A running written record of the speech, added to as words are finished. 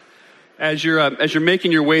As you're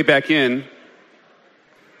making your way back in,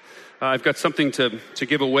 I've got something to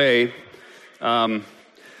give away.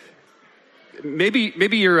 Maybe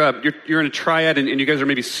you're in a triad and you guys are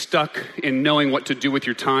maybe stuck in knowing what to do with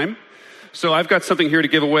your time. So I've got something here to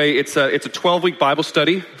give away. It's a 12-week Bible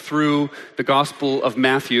study through the Gospel of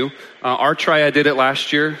Matthew. Our triad did it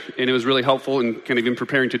last year, and it was really helpful in kind of even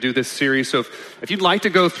preparing to do this series. So if you'd like to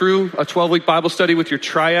go through a 12-week Bible study with your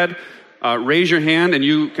triad, raise your hand, and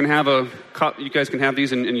you guys can have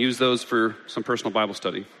these and use those for some personal Bible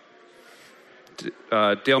study.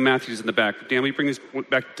 Dale Matthews in the back. Dan, will you bring these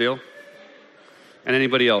back to Dale? And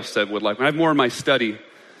anybody else that would like one. I have more in my study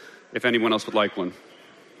if anyone else would like one.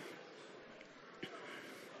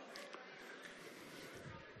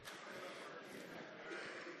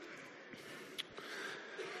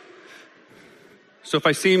 So if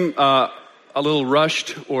I seem a little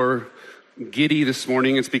rushed or giddy this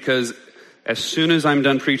morning, it's because as soon as I'm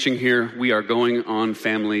done preaching here, we are going on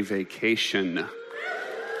family vacation.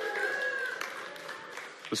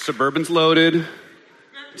 The Suburban's loaded.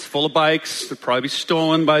 It's full of bikes. They'll probably be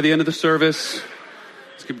stolen by the end of the service.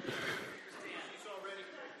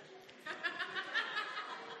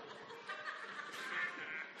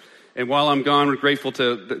 And while I'm gone, we're grateful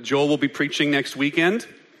that Joel will be preaching next weekend.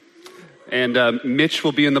 And Mitch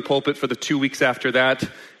will be in the pulpit for the 2 weeks after that.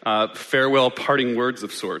 Farewell parting words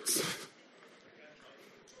of sorts.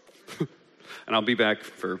 And I'll be back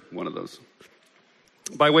for one of those.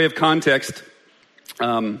 By way of context,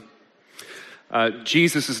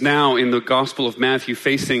 Jesus is now in the Gospel of Matthew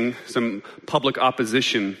facing some public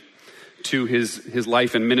opposition to his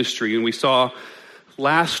life and ministry. And we saw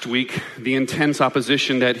last week the intense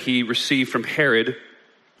opposition that he received from Herod,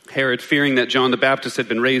 fearing that John the Baptist had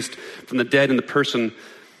been raised from the dead in the person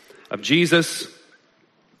of Jesus.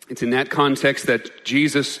 It's in that context that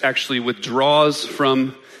Jesus actually withdraws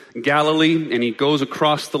from Galilee and he goes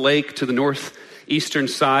across the lake to the northeastern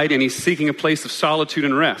side, and he's seeking a place of solitude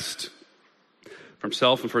and rest for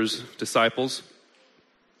himself and for his disciples.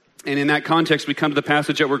 And in that context, we come to the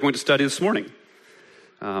passage that we're going to study this morning.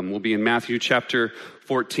 We'll be in Matthew chapter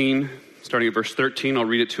 14, starting at verse 13. I'll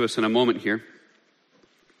read it to us in a moment here.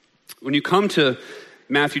 When you come to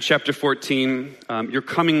Matthew chapter 14, you're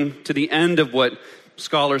coming to the end of what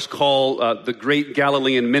scholars call the Great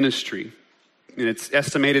Galilean Ministry. And it's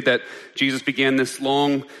estimated that Jesus began this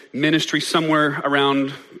long ministry somewhere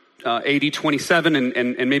around AD 27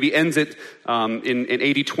 and maybe ends it in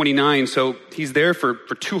AD 29. So he's there for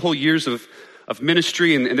 2 whole years of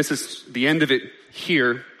ministry, and this is the end of it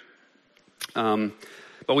here.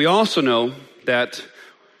 But we also know that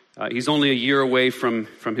he's only a year away from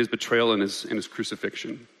his betrayal and his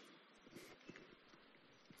crucifixion.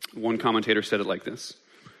 One commentator said it like this: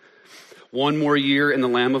 "One more year and the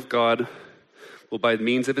Lamb of God will, by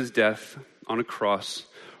means of his death on a cross,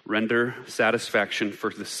 render satisfaction for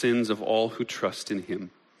the sins of all who trust in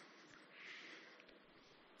him."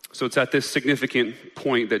 So it's at this significant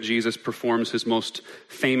point that Jesus performs his most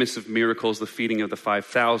famous of miracles, the feeding of the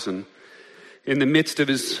 5,000, in the midst of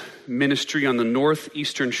his ministry on the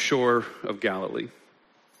northeastern shore of Galilee.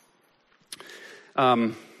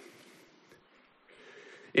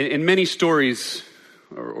 In many stories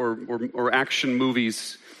or action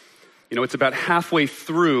movies, it's about halfway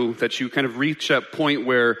through that you kind of reach that point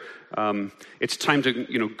where it's time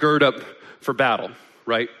to, gird up for battle,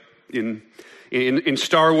 right? In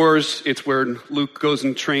Star Wars, it's where Luke goes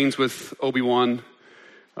and trains with Obi-Wan.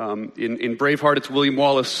 In Braveheart, it's William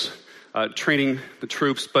Wallace training the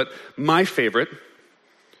troops. But my favorite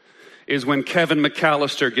is when Kevin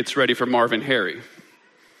McAllister gets ready for Marvin Harry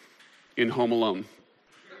in Home Alone.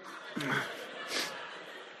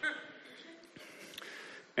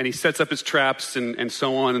 And he sets up his traps and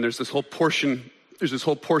so on. And there's this whole portion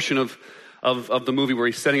of the movie where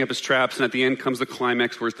he's setting up his traps, and at the end comes the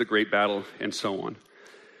climax where it's the great battle and so on.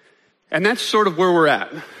 And that's sort of where we're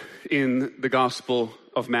at in the Gospel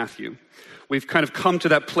of Matthew. We've kind of come to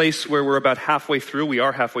that place where we're about halfway through. We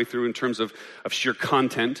are halfway through in terms of sheer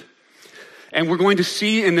content. And we're going to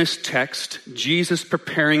see in this text Jesus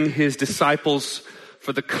preparing his disciples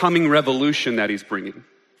for the coming revolution that he's bringing.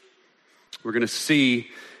 We're going to see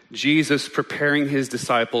Jesus preparing his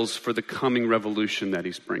disciples for the coming revolution that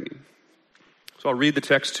he's bringing. So I'll read the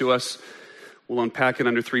text to us. We'll unpack it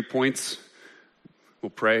under 3 points. We'll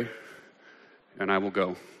pray, and I will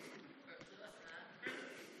go.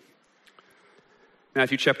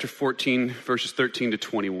 Matthew chapter 14, verses 13 to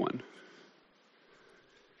 21.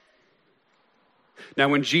 Now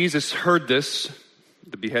when Jesus heard this,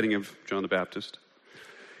 the beheading of John the Baptist,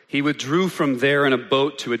 he withdrew from there in a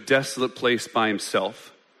boat to a desolate place by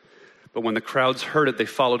himself. But when the crowds heard it, they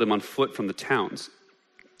followed him on foot from the towns.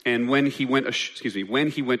 And when he went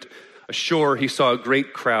ashore, he saw a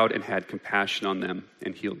great crowd and had compassion on them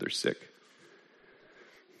and healed their sick.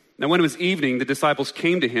 Now when it was evening, the disciples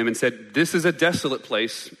came to him and said, "This is a desolate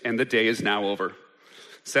place, and the day is now over.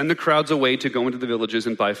 Send the crowds away to go into the villages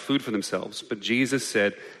and buy food for themselves." But Jesus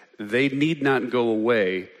said, "They need not go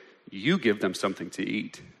away. You give them something to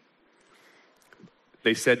eat."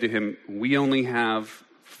 They said to him, "We only have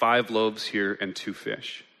 5 loaves here and 2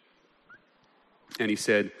 fish." And he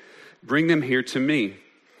said, "Bring them here to me."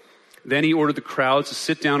 Then he ordered the crowds to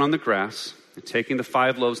sit down on the grass, and taking the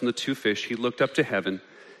 5 loaves and the 2 fish, he looked up to heaven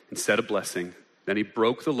and said a blessing. Then he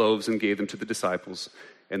broke the loaves and gave them to the disciples,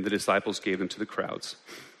 and the disciples gave them to the crowds.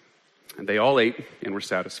 And they all ate and were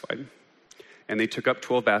satisfied. And they took up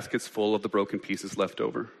 12 baskets full of the broken pieces left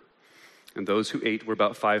over. And those who ate were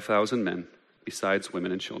about 5,000 men, besides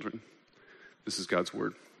women and children. This is God's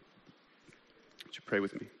word. Would you pray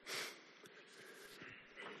with me?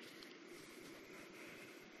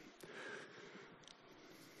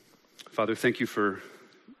 Father, thank you for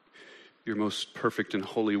your most perfect and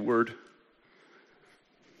holy word.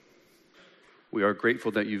 We are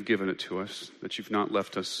grateful that you've given it to us, that you've not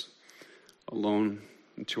left us alone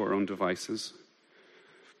and to our own devices,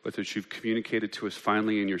 but that you've communicated to us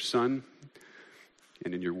finally in your Son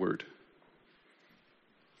and in your word.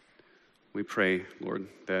 We pray, Lord,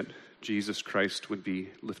 that Jesus Christ would be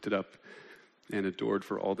lifted up and adored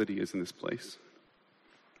for all that he is in this place.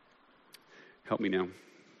 Help me now.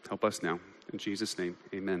 Help us now. In Jesus' name,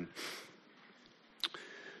 amen.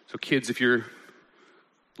 So kids, if you're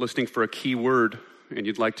listening for a key word and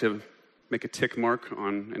you'd like to make a tick mark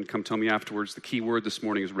on and come tell me afterwards, the key word this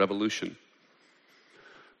morning is revolution.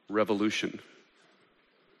 Revolution.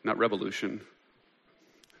 Not revolution.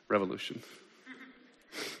 Revolution.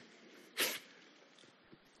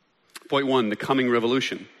 Point 1, the coming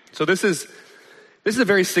revolution. So this is a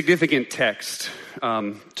very significant text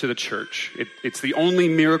to the church. It's the only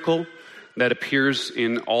miracle that appears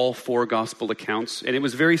in all 4 gospel accounts, and it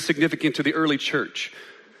was very significant to the early church.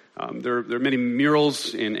 There are many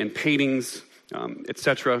murals and paintings,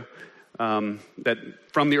 etc., that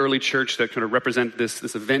from the early church that kind of represent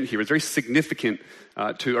this event here. It's very significant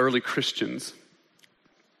to early Christians.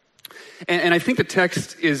 And I think the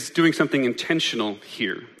text is doing something intentional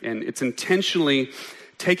here, and it's intentionally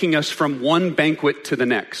taking us from one banquet to the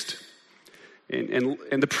next. And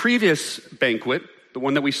the previous banquet, the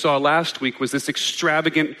one that we saw last week, was this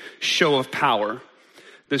extravagant show of power,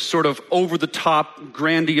 this sort of over-the-top,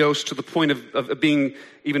 grandiose, to the point of being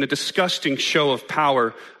even a disgusting show of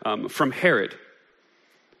power from Herod.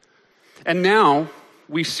 And now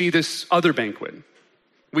we see this other banquet.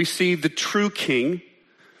 We see the true king,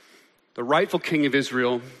 the rightful king of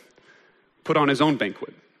Israel, put on his own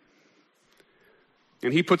banquet.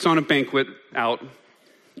 And he puts on a banquet out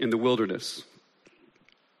in the wilderness.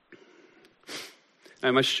 I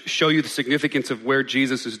must show you the significance of where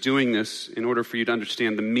Jesus is doing this in order for you to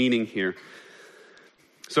understand the meaning here.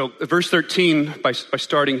 So verse 13, by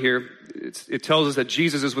starting here, it tells us that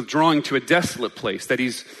Jesus is withdrawing to a desolate place, that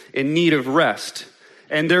he's in need of rest.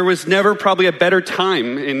 And there was never probably a better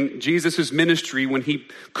time in Jesus' ministry when he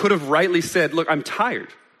could have rightly said, "Look, I'm tired.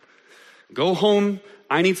 Go home.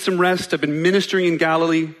 I need some rest. I've been ministering in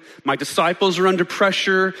Galilee. My disciples are under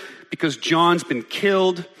pressure because John's been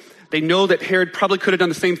killed. They know that Herod probably could have done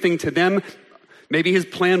the same thing to them. Maybe his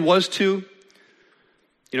plan was to.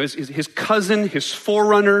 You know, his cousin, his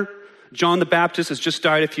forerunner, John the Baptist, has just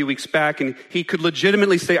died a few weeks back, and he could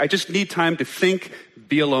legitimately say, I just need time to think,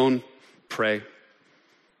 be alone, pray.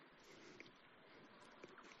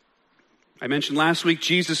 I mentioned last week,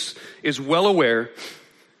 Jesus is well aware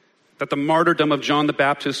that the martyrdom of John the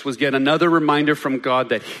Baptist was yet another reminder from God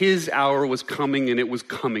that his hour was coming, and it was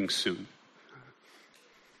coming soon.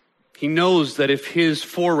 He knows that if his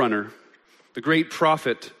forerunner, the great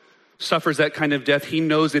prophet, suffers that kind of death, he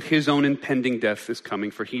knows that his own impending death is coming,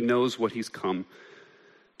 for he knows what he's come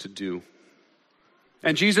to do.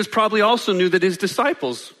 And Jesus probably also knew that his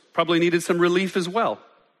disciples probably needed some relief as well.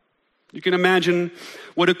 You can imagine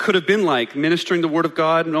what it could have been like ministering the word of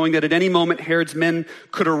God, knowing that at any moment Herod's men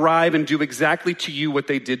could arrive and do exactly to you what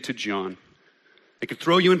they did to John. They could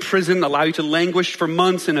throw you in prison, allow you to languish for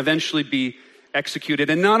months, and eventually be executed.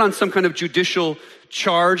 And not on some kind of judicial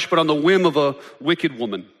charge, but on the whim of a wicked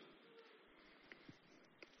woman.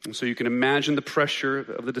 And so you can imagine the pressure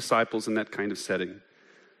of the disciples in that kind of setting.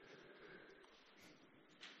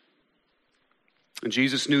 And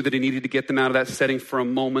Jesus knew that he needed to get them out of that setting for a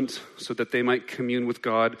moment so that they might commune with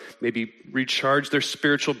God, maybe recharge their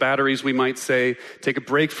spiritual batteries, we might say, take a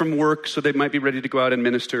break from work so they might be ready to go out and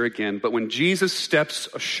minister again. But when Jesus steps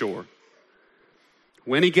ashore,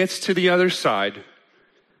 when he gets to the other side,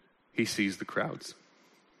 he sees the crowds.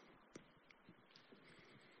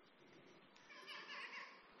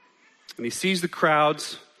 And he sees the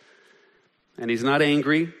crowds, and he's not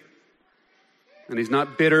angry, and he's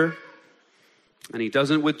not bitter, and he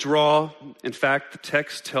doesn't withdraw. In fact, the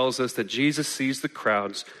text tells us that Jesus sees the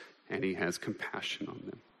crowds and he has compassion on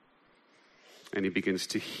them. And he begins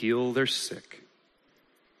to heal their sick.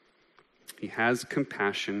 He has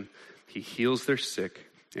compassion, he heals their sick,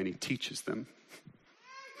 and he teaches them.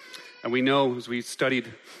 And we know, as we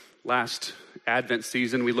studied last Advent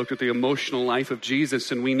season, we looked at the emotional life of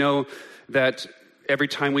Jesus, and we know that every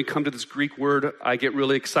time we come to this Greek word, I get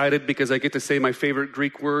really excited because I get to say my favorite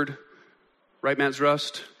Greek word. Right, Matt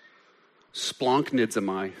Zrust?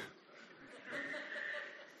 Splonknidzamai.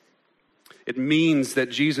 It means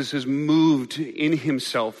that Jesus is moved in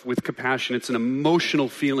himself with compassion. It's an emotional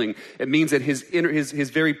feeling. It means that his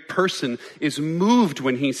very person is moved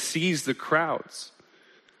when he sees the crowds.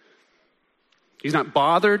 He's not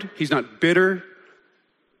bothered. He's not bitter.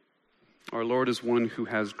 Our Lord is one who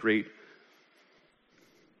has great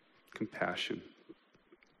compassion.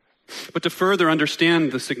 But to further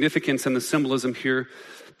understand the significance and the symbolism here,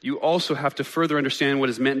 you also have to further understand what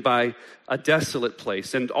is meant by a desolate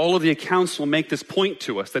place. And all of the accounts will make this point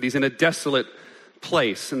to us, that he's in a desolate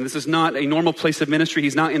place. And this is not a normal place of ministry.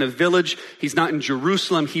 He's not in a village. He's not in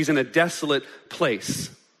Jerusalem. He's in a desolate place.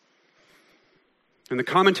 And the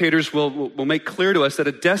commentators will make clear to us that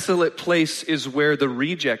a desolate place is where the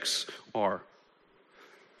rejects are.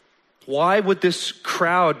 Why would this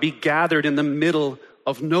crowd be gathered in the middle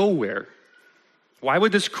of nowhere? Why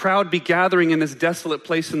would this crowd be gathering in this desolate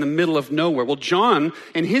place in the middle of nowhere? Well, John,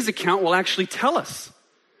 in his account, will actually tell us.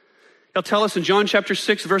 He'll tell us in John chapter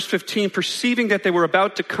 6, verse 15, perceiving that they were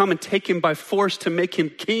about to come and take him by force to make him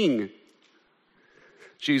king,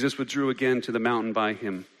 Jesus withdrew again to the mountain by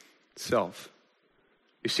himself.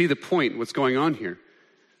 You see the point, what's going on here.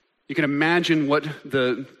 You can imagine what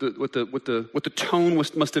the tone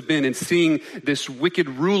must have been in seeing this wicked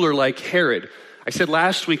ruler like Herod. I said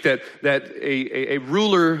last week that a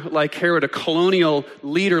ruler like Herod, a colonial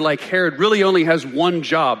leader like Herod, really only has one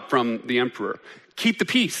job from the emperor: keep the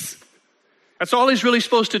peace. That's all he's really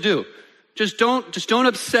supposed to do. Just don't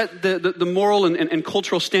upset the moral and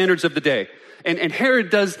cultural standards of the day. And Herod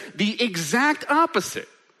does the exact opposite.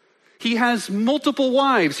 He has multiple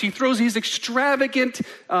wives. He throws these extravagant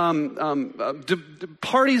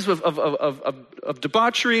parties of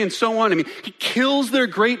debauchery and so on. I mean, he kills their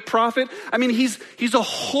great prophet. I mean, he's a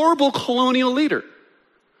horrible colonial leader.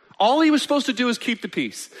 All he was supposed to do is keep the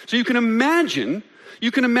peace. So you can imagine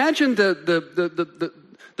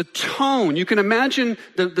the tone. You can imagine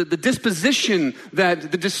the disposition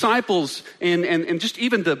that the disciples and just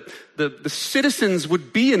even the citizens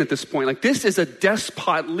would be in at this point. Like, this is a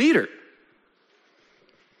despot leader.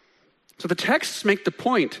 So the texts make the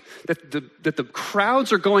point that the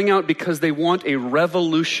crowds are going out because they want a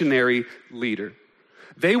revolutionary leader.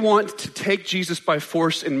 They want to take Jesus by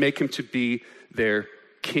force and make him to be their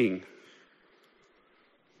king.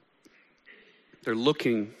 They're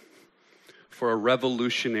looking for a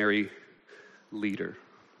revolutionary leader.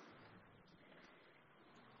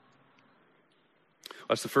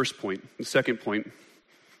 That's the first point. The second point,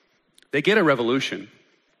 they get a revolution,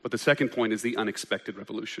 but the second point is the unexpected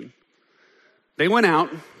revolution. They went out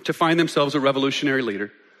to find themselves a revolutionary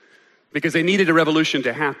leader because they needed a revolution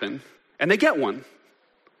to happen, and they get one,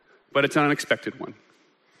 but it's an unexpected one.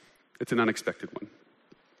 It's an unexpected one.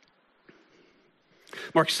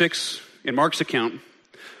 Mark 6, in Mark's account,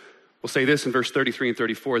 we'll say this in verse 33 and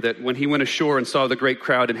 34, that when he went ashore and saw the great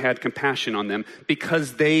crowd and had compassion on them,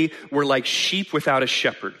 because they were like sheep without a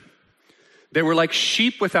shepherd. They were like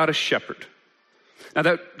sheep without a shepherd. Now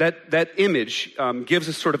that image gives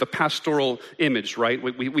us sort of a pastoral image, right?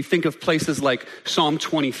 We think of places like Psalm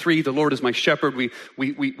 23, the Lord is my shepherd.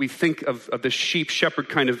 We think of the sheep shepherd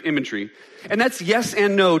kind of imagery. And that's yes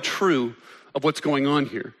and no true of what's going on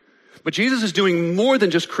here. But Jesus is doing more than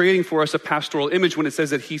just creating for us a pastoral image when it says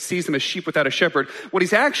that he sees them as sheep without a shepherd. What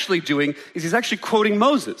he's actually doing is he's actually quoting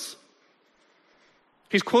Moses.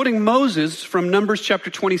 He's quoting Moses from Numbers chapter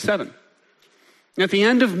 27. At the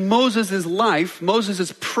end of Moses' life, Moses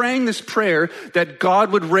is praying this prayer that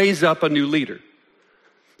God would raise up a new leader.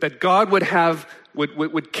 That God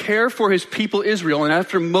would care for his people Israel, and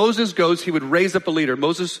after Moses goes, he would raise up a leader.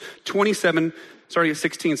 Moses 27, starting at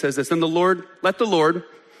 16, says this, "Then let the Lord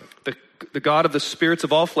the God of the spirits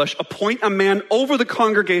of all flesh, appoint a man over the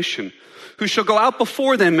congregation who shall go out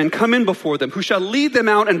before them and come in before them, who shall lead them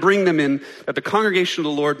out and bring them in, that the congregation of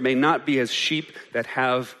the Lord may not be as sheep that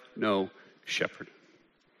have no shepherd.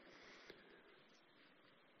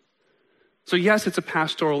 So yes, it's a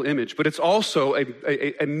pastoral image, but it's also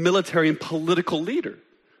a military and political leader.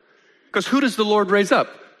 Because who does the Lord raise up?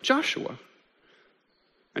 Joshua.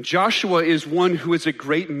 And Joshua is one who is a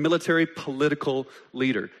great military political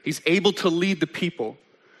leader. He's able to lead the people.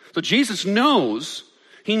 So Jesus knows,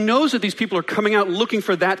 he knows that these people are coming out looking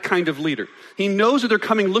for that kind of leader. He knows that they're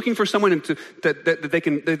coming looking for someone that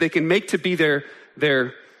they can make to be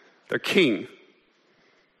their king.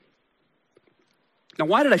 Now,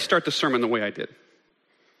 why did I start the sermon the way I did?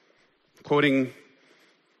 Quoting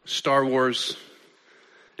Star Wars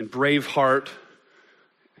and Braveheart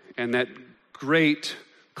and that great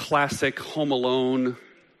classic Home Alone.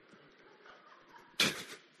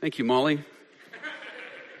 Thank you, Molly.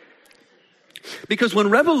 Because when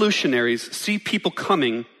revolutionaries see people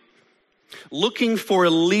coming, looking for a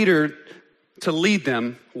leader to lead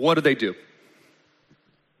them, what do?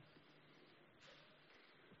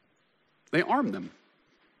 They arm them.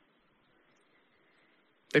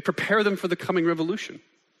 They prepare them for the coming revolution.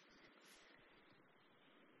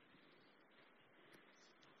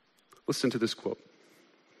 Listen to this quote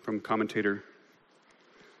from commentator.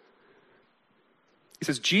 He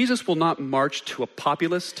says, Jesus will not march to a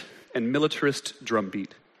populist and militarist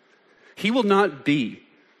drumbeat. He will not be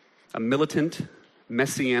a militant,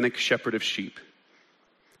 messianic shepherd of sheep.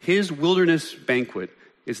 His wilderness banquet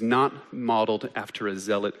is not modeled after a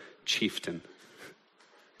zealot chieftain.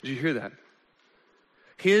 Did you hear that?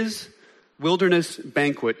 His wilderness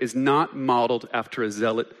banquet is not modeled after a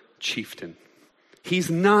zealot chieftain.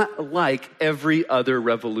 He's not like every other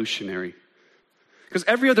revolutionary. Because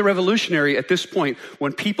every other revolutionary at this point,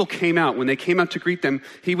 when people came out, when they came out to greet them,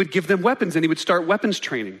 he would give them weapons and he would start weapons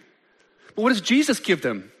training. But what does Jesus give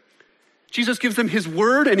them? Jesus gives them his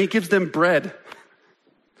word and he gives them bread.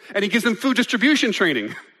 And he gives them food distribution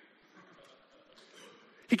training.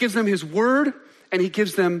 He gives them his word and he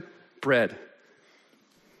gives them bread.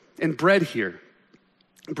 And bread here,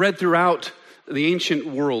 bread throughout the ancient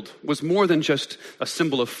world was more than just a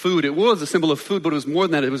symbol of food. It was a symbol of food, but it was more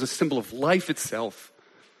than that. It was a symbol of life itself.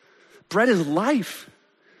 Bread is life.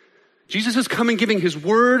 Jesus is coming giving his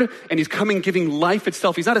word, and he's coming giving life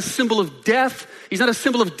itself. He's not a symbol of death. He's not a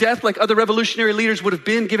symbol of death like other revolutionary leaders would have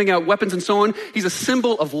been, giving out weapons and so on. He's a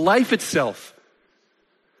symbol of life itself.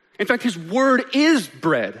 In fact, his word is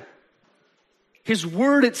bread. His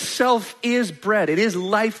word itself is bread. It is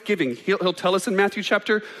life-giving. He'll tell us in Matthew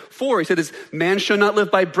chapter 4, he said, man shall not live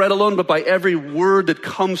by bread alone, but by every word that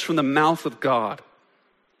comes from the mouth of God.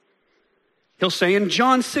 He'll say in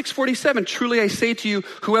John 6:47, truly I say to you,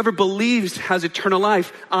 whoever believes has eternal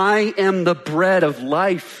life. I am the bread of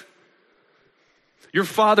life. Your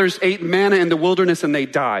fathers ate manna in the wilderness and they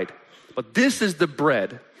died. But this is the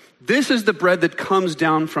bread. This is the bread that comes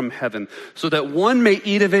down from heaven, so that one may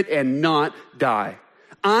eat of it and not die.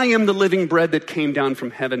 I am the living bread that came down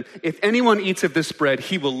from heaven. If anyone eats of this bread,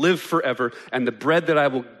 he will live forever. And the bread that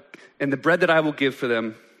I will give for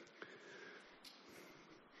them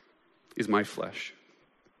is my flesh.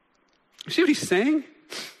 You see what he's saying?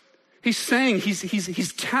 He's saying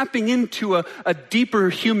he's tapping into a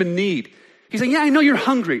deeper human need. He's saying, yeah, I know you're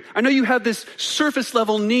hungry. I know you have this surface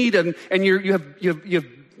level need and you have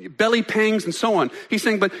belly pangs and so on. He's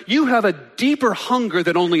saying, but you have a deeper hunger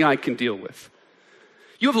that only I can deal with.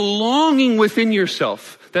 You have a longing within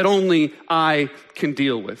yourself that only I can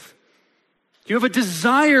deal with. You have a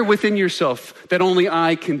desire within yourself that only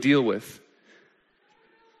I can deal with.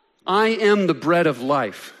 I am the bread of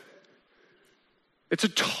life. It's a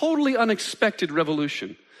totally unexpected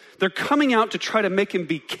revolution. They're coming out to try to make him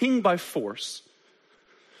be king by force.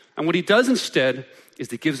 And what he does instead is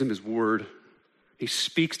he gives them his word. He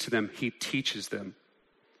speaks to them. He teaches them.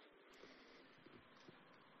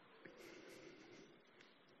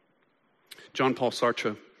 John Paul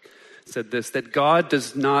Sartre said this, that God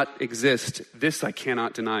does not exist. This I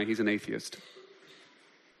cannot deny. He's an atheist.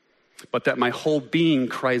 But that my whole being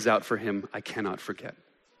cries out for him, I cannot forget.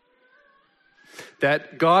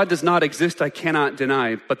 That God does not exist, I cannot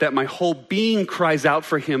deny. But that my whole being cries out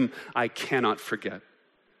for him, I cannot forget.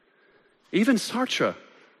 Even Sartre,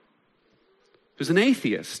 who's an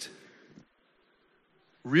atheist,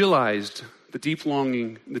 realized the deep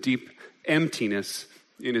longing, the deep emptiness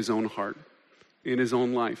in his own heart, in his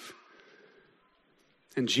own life.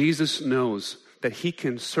 And Jesus knows that he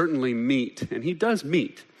can certainly meet, and he does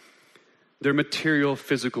meet, their material,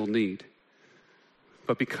 physical need.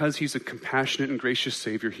 But because he's a compassionate and gracious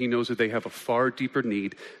Savior, he knows that they have a far deeper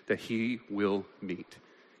need that he will meet.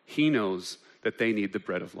 He knows that they need the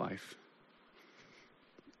bread of life.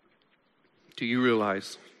 Do you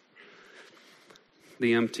realize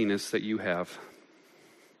the emptiness that you have?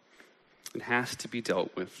 It has to be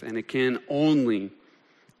dealt with, and it can only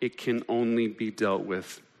be dealt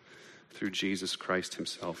with through Jesus Christ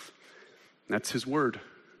himself. That's his word.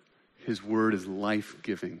 His word is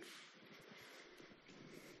life-giving.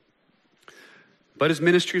 But his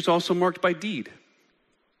ministry is also marked by deed.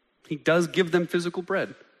 He does give them physical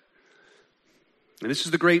bread. And this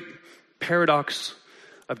is the great paradox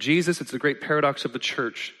of Jesus. It's the great paradox of the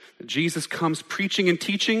church. Jesus comes preaching and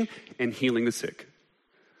teaching and healing the sick.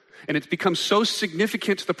 And it's become so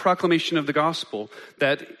significant to the proclamation of the gospel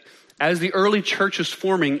that as the early church is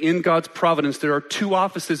forming in God's providence, there are two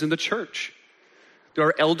offices in the church. There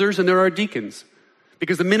are elders and there are deacons.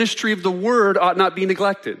 Because the ministry of the word ought not be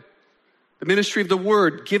neglected. The ministry of the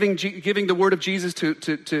word, giving the word of Jesus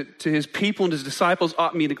to his people and his disciples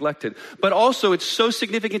ought to be neglected. But also it's so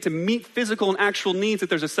significant to meet physical and actual needs that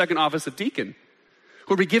there's a second office of deacon,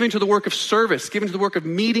 who will be given to the work of service, given to the work of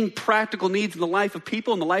meeting practical needs in the life of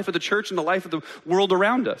people, in the life of the church, in the life of the world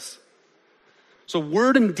around us. So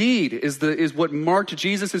word and deed is what marked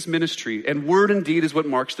Jesus' ministry, and word and deed is what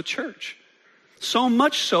marks the church. So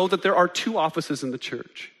much so that there are two offices in the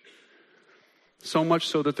church. So much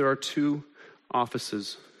so that there are two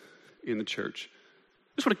offices in the church.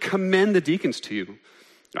 I just want to commend the deacons to you.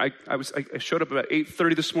 I showed up about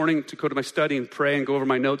 8:30 this morning to go to my study and pray and go over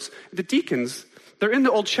my notes. The deacons, they're in the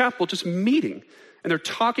old chapel just meeting, and they're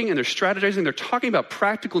talking and they're strategizing. They're talking about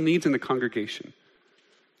practical needs in the congregation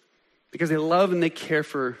because they love and they care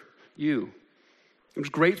for you. I'm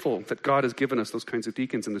just grateful that God has given us those kinds of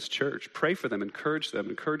deacons in this church. Pray for them, encourage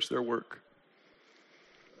their work.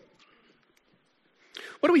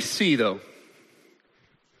 What do we see, though?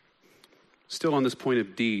 Still on this point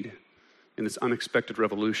of deed, in this unexpected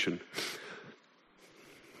revolution.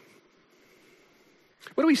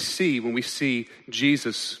 What do we see when we see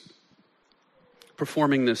Jesus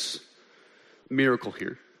performing this miracle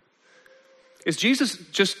here? Is Jesus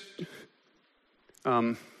just,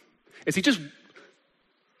 is he just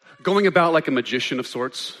going about like a magician of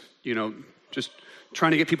sorts? You know, just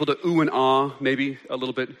trying to get people to ooh and ah, maybe a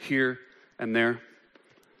little bit here and there?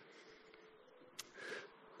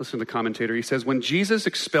 Listen to the commentator. He says, when Jesus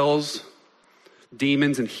expels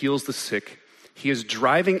demons and heals the sick, he is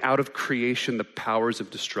driving out of creation the powers of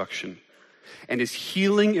destruction and is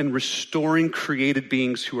healing and restoring created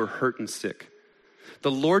beings who are hurt and sick. The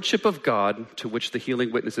lordship of God, to which the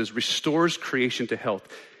healing witnesses, restores creation to health.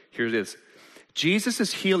 Here it is.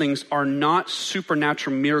 Jesus' healings are not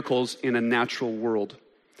supernatural miracles in a natural world.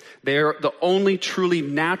 They are the only truly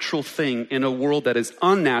natural thing in a world that is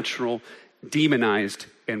unnatural, demonized,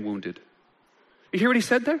 and wounded. You hear what he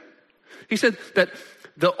said there? He said that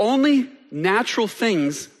the only natural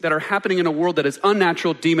things that are happening in a world that is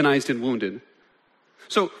unnatural, demonized, and wounded.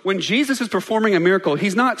 So when Jesus is performing a miracle,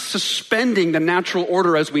 he's not suspending the natural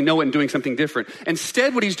order as we know it and doing something different.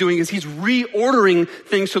 Instead, what he's doing is he's reordering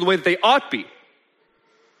things to the way that they ought be.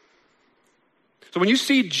 So when you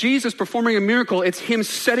see Jesus performing a miracle, it's him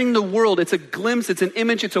setting the world. It's a glimpse, it's an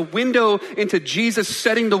image, it's a window into Jesus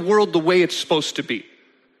setting the world the way it's supposed to be.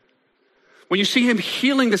 When you see him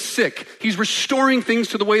healing the sick, he's restoring things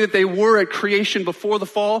to the way that they were at creation before the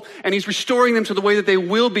fall, and he's restoring them to the way that they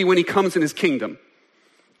will be when he comes in his kingdom.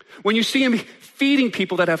 When you see him feeding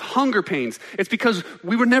people that have hunger pains, it's because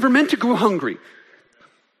we were never meant to go hungry.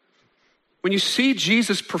 When you see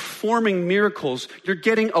Jesus performing miracles, you're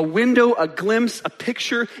getting a window, a glimpse, a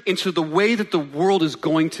picture into the way that the world is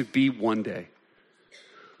going to be one day.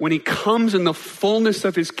 When he comes in the fullness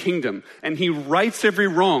of his kingdom and he rights every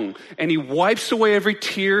wrong and he wipes away every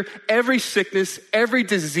tear, every sickness, every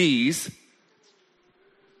disease,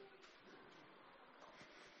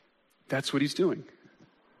 that's what he's doing.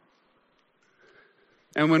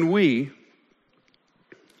 And when we,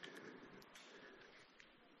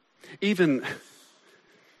 even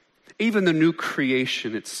the new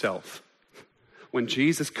creation itself, when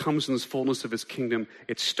Jesus comes in the fullness of his kingdom,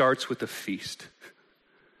 it starts with a feast.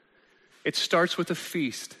 It starts with a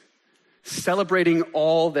feast, celebrating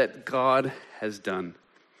all that God has done.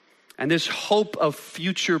 And this hope of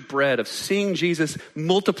future bread, of seeing Jesus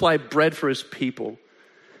multiply bread for his people,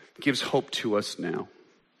 gives hope to us now.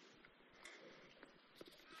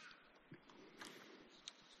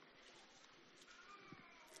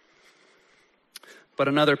 But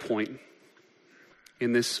another point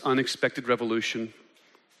in this unexpected revolution,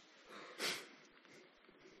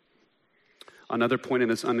 Another point in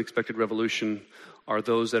this unexpected revolution are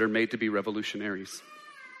those that are made to be revolutionaries.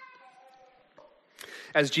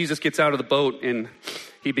 As Jesus gets out of the boat and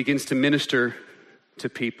he begins to minister to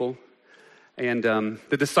people, and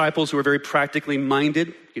the disciples who are very practically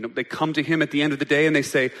minded, they come to him at the end of the day and they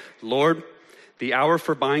say, Lord, the hour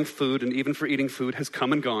for buying food and even for eating food has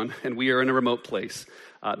come and gone, and we are in a remote place.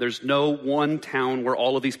 There's no one town where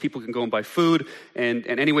all of these people can go and buy food, and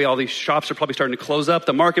anyway, all these shops are probably starting to close up.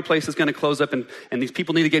 The marketplace is going to close up, and these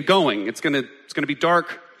people need to get going. It's going to be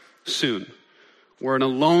dark soon. We're in a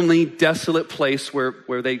lonely, desolate place where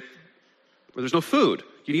there's no food.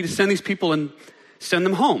 You need to send these people and send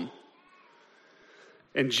them home.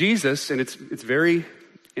 And Jesus, and it's very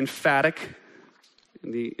emphatic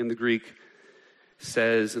in the Greek,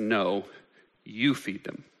 says, no, you feed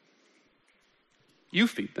them. You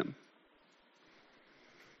feed them.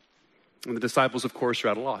 And the disciples, of course, are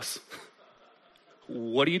at a loss.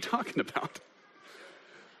 What are you talking about?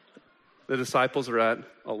 The disciples are at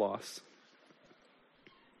a loss.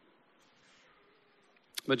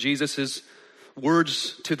 But Jesus'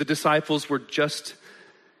 words to the disciples were just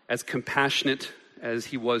as compassionate as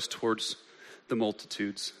he was towards the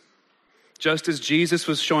multitudes. Just as Jesus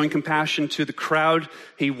was showing compassion to the crowd,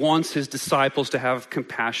 he wants his disciples to have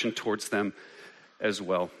compassion towards them as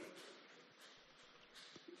well.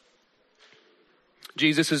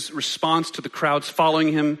 Jesus' response to the crowds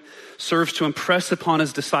following him serves to impress upon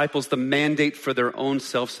his disciples the mandate for their own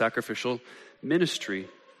self-sacrificial ministry.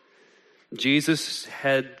 Jesus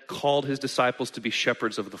had called his disciples to be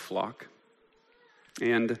shepherds of the flock.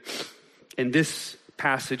 And in this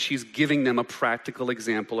passage, he's giving them a practical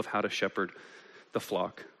example of how to shepherd the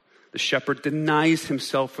flock. The shepherd denies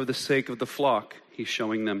himself for the sake of the flock, he's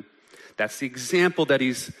showing them. That's the example that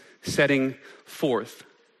he's setting forth.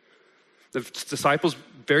 The disciples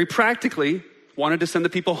very practically wanted to send the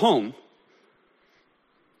people home.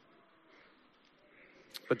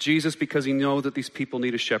 But Jesus, because he knows that these people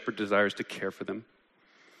need a shepherd, desires to care for them.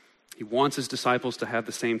 He wants his disciples to have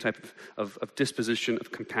the same type of disposition,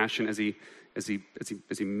 of compassion as they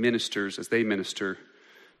minister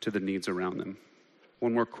to the needs around them.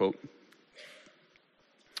 One more quote.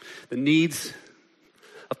 The needs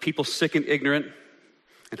of people sick and ignorant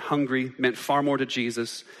and hungry meant far more to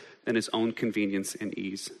Jesus than his own convenience and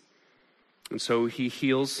ease. And so he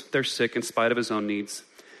heals their sick in spite of his own needs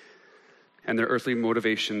and their earthly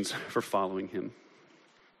motivations for following him.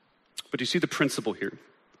 But you see the principle here.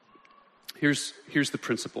 Here's the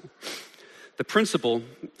principle. The principle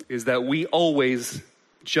is that we always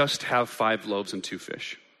just have 5 loaves and 2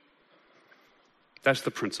 fish. That's the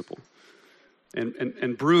principle.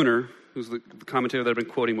 And Bruner, who's the commentator that I've been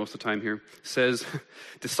quoting most of the time here, says,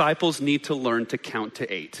 disciples need to learn to count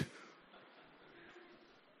to 8.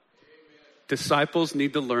 Disciples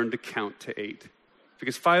need to learn to count to 8.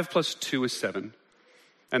 Because 5 plus 2 is 7.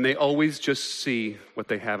 And they always just see what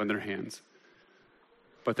they have in their hands.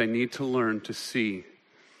 But they need to learn to see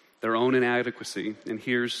their own inadequacy. And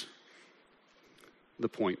here's the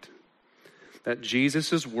point. That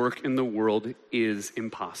Jesus' work in the world is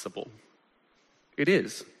impossible. It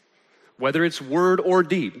is. Whether it's word or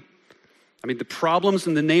deed. I mean, the problems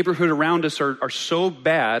in the neighborhood around us are so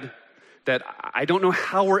bad that I don't know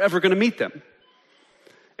how we're ever going to meet them.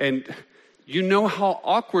 And you know how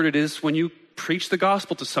awkward it is when you preach the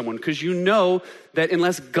gospel to someone, because you know that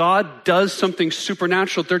unless God does something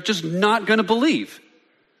supernatural, they're just not going to believe.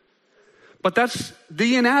 But that's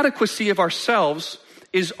the inadequacy of ourselves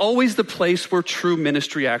is always the place where true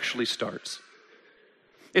ministry actually starts.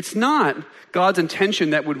 It's not God's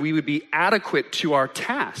intention that we would be adequate to our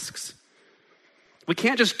tasks. We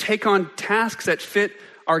can't just take on tasks that fit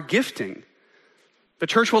our gifting. The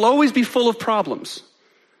church will always be full of problems.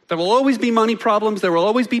 There will always be money problems. There will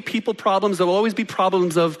always be people problems. There will always be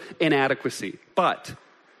problems of inadequacy. But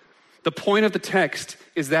the point of the text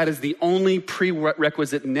is that is the only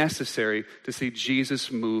prerequisite necessary to see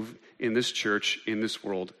Jesus move in this church, in this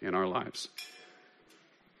world, in our lives.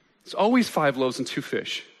 It's always 5 loaves and 2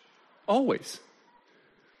 fish. Always.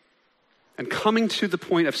 And coming to the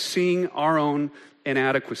point of seeing our own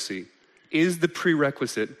inadequacy is the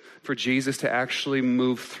prerequisite for Jesus to actually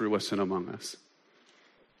move through us and among us.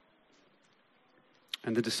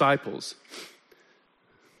 And the disciples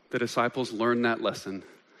learned that lesson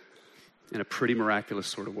in a pretty miraculous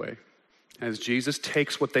sort of way. As Jesus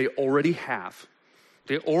takes what they already have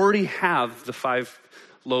the 5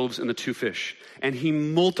 loaves and the 2 fish, and he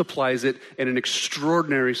multiplies it in an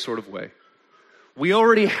extraordinary sort of way. We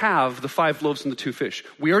already have the 5 loaves and the 2 fish.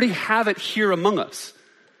 We already have it here among us.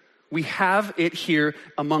 We have it here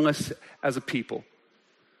among us as a people.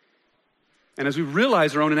 And as we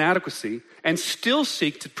realize our own inadequacy and still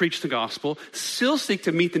seek to preach the gospel, still seek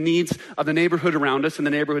to meet the needs of the neighborhood around us and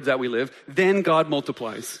the neighborhoods that we live, then God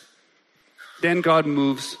multiplies. Then God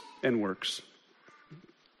moves and works.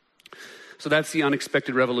 So that's the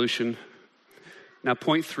unexpected revolution. Now,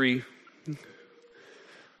 point 3,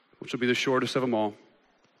 which will be the shortest of them all,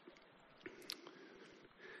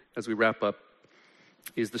 as we wrap up,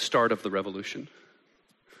 is the start of the revolution.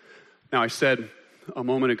 Now, I said a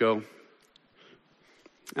moment ago,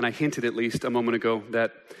 and I hinted at least a moment ago,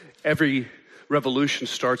 that every revolution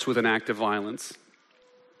starts with an act of violence.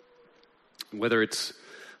 Whether it's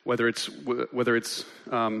the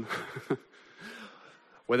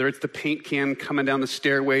paint can coming down the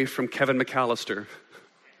stairway from Kevin McAllister,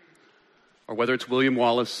 or whether it's William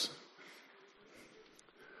Wallace,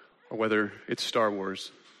 or whether it's Star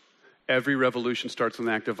Wars. Every revolution starts with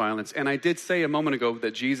an act of violence. And I did say a moment ago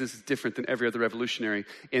that Jesus is different than every other revolutionary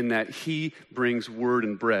in that he brings word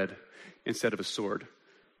and bread instead of a sword.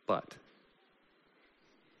 But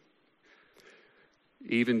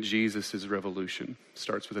even Jesus' revolution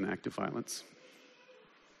starts with an act of violence.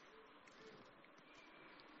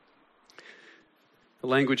 The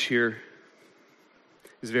language here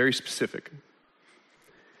is very specific.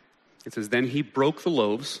 It says, then he broke the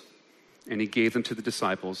loaves and he gave them to the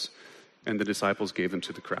disciples, and the disciples gave them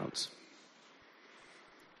to the crowds.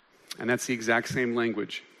 And that's the exact same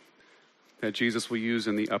language that Jesus will use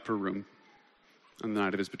in the upper room on the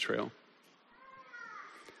night of his betrayal.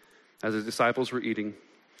 As the disciples were eating,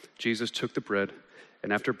 Jesus took the bread,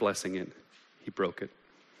 and after blessing it, he broke it.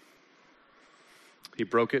 He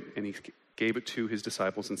broke it, and he gave it to his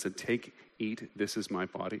disciples and said, take, eat, this is my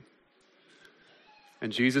body.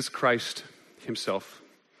 And Jesus Christ himself,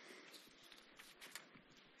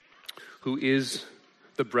 who is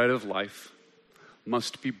the bread of life,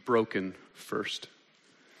 must be broken first.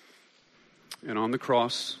 And on the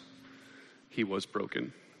cross, he was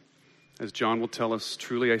broken. As John will tell us,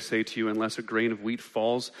 truly I say to you, unless a grain of wheat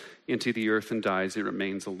falls into the earth and dies, it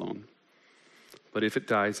remains alone. But if it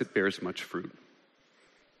dies, it bears much fruit.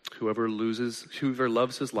 Whoever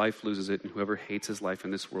loves his life loses it, and whoever hates his life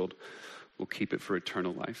in this world will keep it for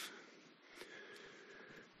eternal life.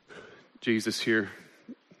 Jesus here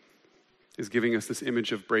is giving us this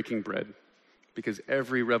image of breaking bread, because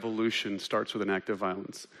every revolution starts with an act of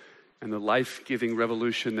violence. And the life-giving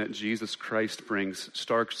revolution that Jesus Christ brings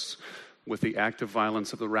starts with the act of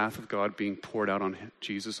violence of the wrath of God being poured out on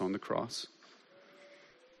Jesus on the cross.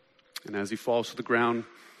 And as he falls to the ground,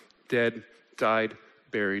 dead, died,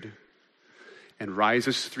 buried, and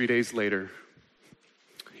rises 3 days later,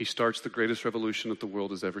 he starts the greatest revolution that the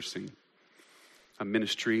world has ever seen. A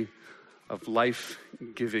ministry of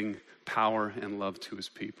life-giving power and love to his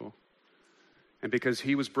people. And because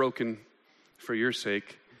he was broken for your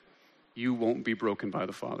sake, you won't be broken by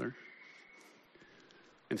the Father.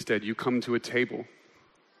 Instead, you come to a table,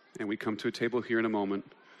 and we come to a table here in a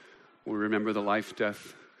moment, where we remember the life,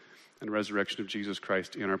 death, and resurrection of Jesus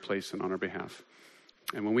Christ in our place and on our behalf.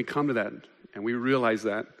 And when we come to that, and we realize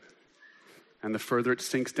that, and the further it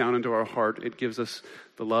sinks down into our heart, it gives us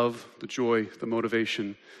the love, the joy, the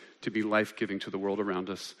motivation to be life-giving to the world around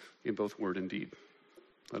us in both word and deed.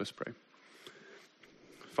 Let us pray.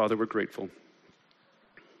 Father, we're grateful.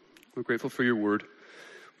 We're grateful for your word.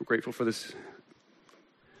 We're grateful for this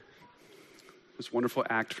wonderful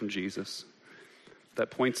act from Jesus that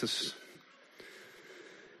points us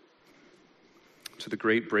to the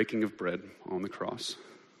great breaking of bread on the cross,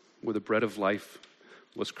 where the bread of life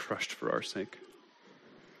was crushed for our sake.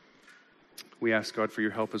 We ask, God, for your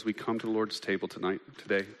help as we come to the Lord's table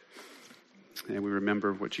today, and we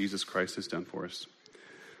remember what Jesus Christ has done for us.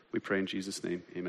 We pray in Jesus' name, amen.